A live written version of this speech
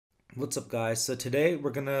What's up, guys? So today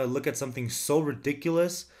we're gonna look at something so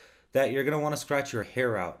ridiculous that you're gonna want to scratch your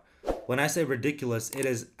hair out. When I say ridiculous, it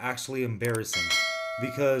is actually embarrassing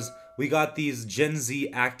because we got these Gen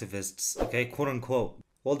Z activists, okay, quote unquote.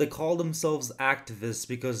 Well, they call themselves activists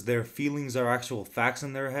because their feelings are actual facts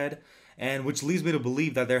in their head, and which leads me to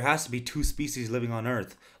believe that there has to be two species living on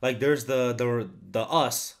Earth. Like there's the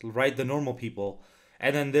us, right, the normal people,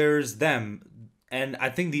 and then there's them. And I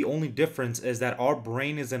think the only difference is that our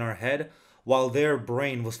brain is in our head while their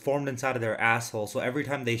brain was formed inside of their asshole. So every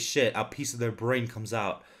time they shit, a piece of their brain comes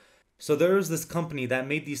out. So there's this company that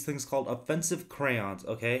made these things called offensive crayons,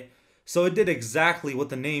 okay? So it did exactly what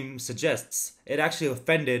the name suggests. It actually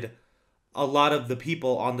offended a lot of the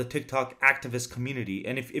people on the TikTok activist community.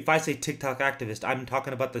 And if I say TikTok activist, I'm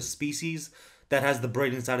talking about the species that has the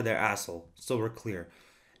brain inside of their asshole. So we're clear.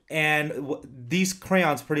 And these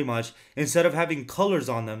crayons, pretty much, instead of having colors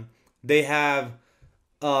on them, they have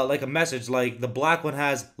like a message. Like the black one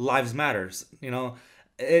has "Lives Matters."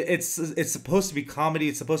 It's supposed to be comedy.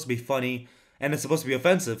 It's supposed to be funny, and it's supposed to be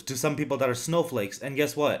offensive to some people that are snowflakes. And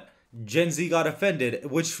guess what? Gen Z got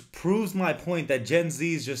offended, which proves my point that Gen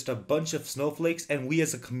Z is just a bunch of snowflakes, and we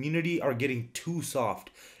as a community are getting too soft.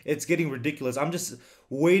 It's getting ridiculous. I'm just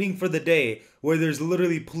waiting for the day where there's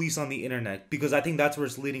literally police on the internet because I think that's where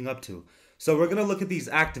it's leading up to. So we're gonna look at these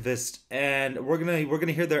activists and we're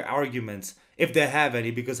gonna hear their arguments if they have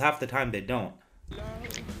any, because half the time they don't.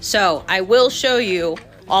 So I will show you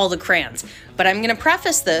all the crayons, but I'm going to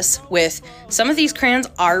preface this with some of these crayons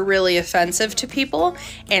are really offensive to people,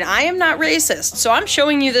 and I am not racist. So I'm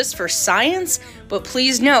showing you this for science, but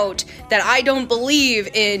please note that I don't believe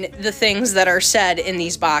in the things that are said in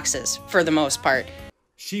these boxes for the most part.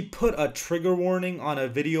 She put a trigger warning on a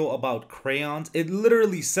video about crayons. It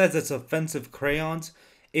literally says it's offensive crayons.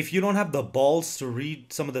 If you don't have the balls to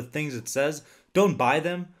read some of the things it says, don't buy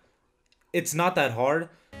them. It's not that hard.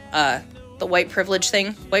 The white privilege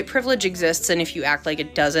thing. White privilege exists, and if you act like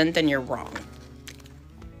it doesn't, then you're wrong.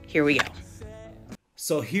 Here we go.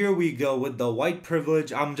 So here we go with the white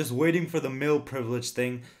privilege. I'm just waiting for the male privilege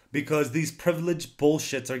thing because these privilege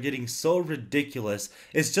bullshits are getting so ridiculous.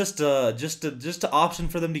 It's just an option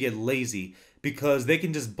for them to get lazy because they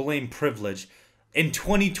can just blame privilege. In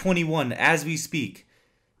 2021, as we speak,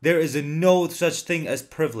 there is no such thing as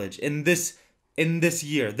privilege. In this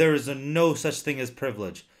year, there is no such thing as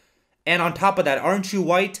privilege. And on top of that, aren't you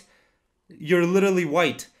white? You're literally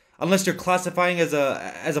white. Unless you're classifying as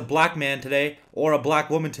a black man today or a black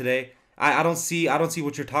woman today. I don't see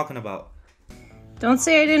what you're talking about. Don't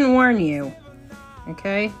say I didn't warn you.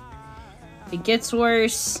 Okay? It gets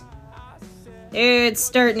worse. It's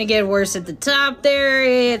starting to get worse at the top there.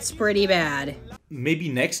 It's pretty bad. Maybe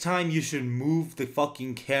next time you should move the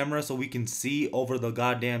fucking camera so we can see over the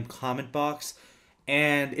goddamn comment box.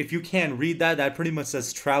 And if you can't read that, that pretty much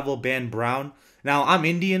says travel ban brown. Now, I'm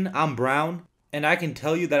Indian, I'm brown, and I can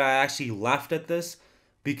tell you that I actually laughed at this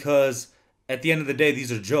because at the end of the day,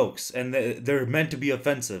 these are jokes and they're meant to be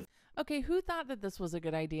offensive. Okay, who thought that this was a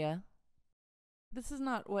good idea? This is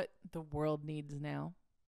not what the world needs now.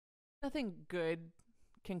 Nothing good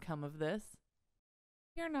can come of this.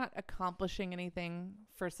 You're not accomplishing anything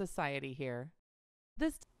for society here.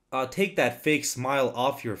 This Take that fake smile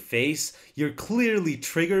off your face. You're clearly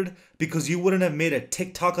triggered because you wouldn't have made a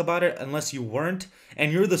TikTok about it unless you weren't.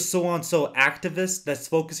 And you're the so-on-so activist that's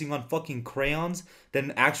focusing on fucking crayons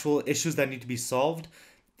than actual issues that need to be solved.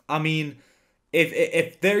 I mean,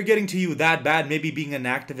 if they're getting to you that bad, maybe being an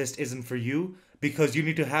activist isn't for you because you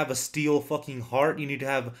need to have a steel fucking heart. You need to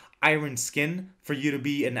have iron skin for you to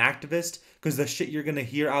be an activist because the shit you're gonna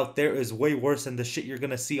hear out there is way worse than the shit you're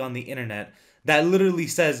gonna see on the internet that literally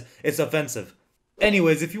says it's offensive.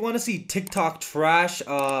 Anyways, if you want to see TikTok trash,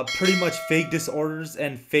 pretty much fake disorders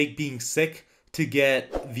and fake being sick to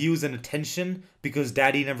get views and attention because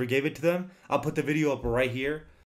daddy never gave it to them, I'll put the video up right here.